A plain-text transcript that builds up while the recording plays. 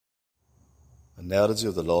Analogy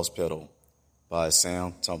of the Lost Petal by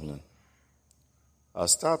Tumblin. I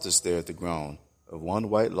stopped to stare at the ground of one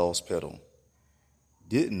white lost petal.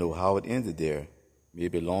 Didn't know how it ended there,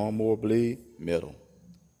 maybe lawnmower blade, metal.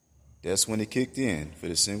 That's when it kicked in for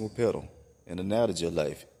the single petal, an analogy of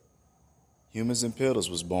life. Humans and petals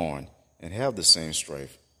was born and have the same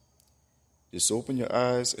strife. Just open your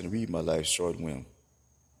eyes and read my life's short whim,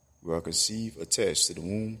 where I conceive attached to the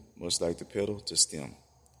womb, much like the petal to stem.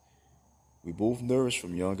 We both nourish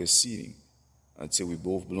from youngest seeding until we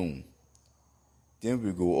both bloom. Then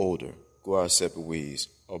we grow older, go our separate ways,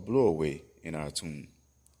 or blow away in our tomb.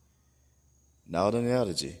 Now the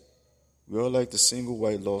analogy, we are like the single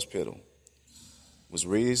white lost petal. Was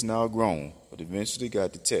raised, now grown, but eventually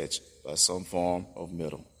got detached by some form of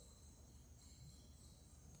metal.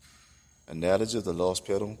 Analogy of the Lost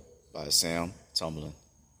Petal by Tumblin.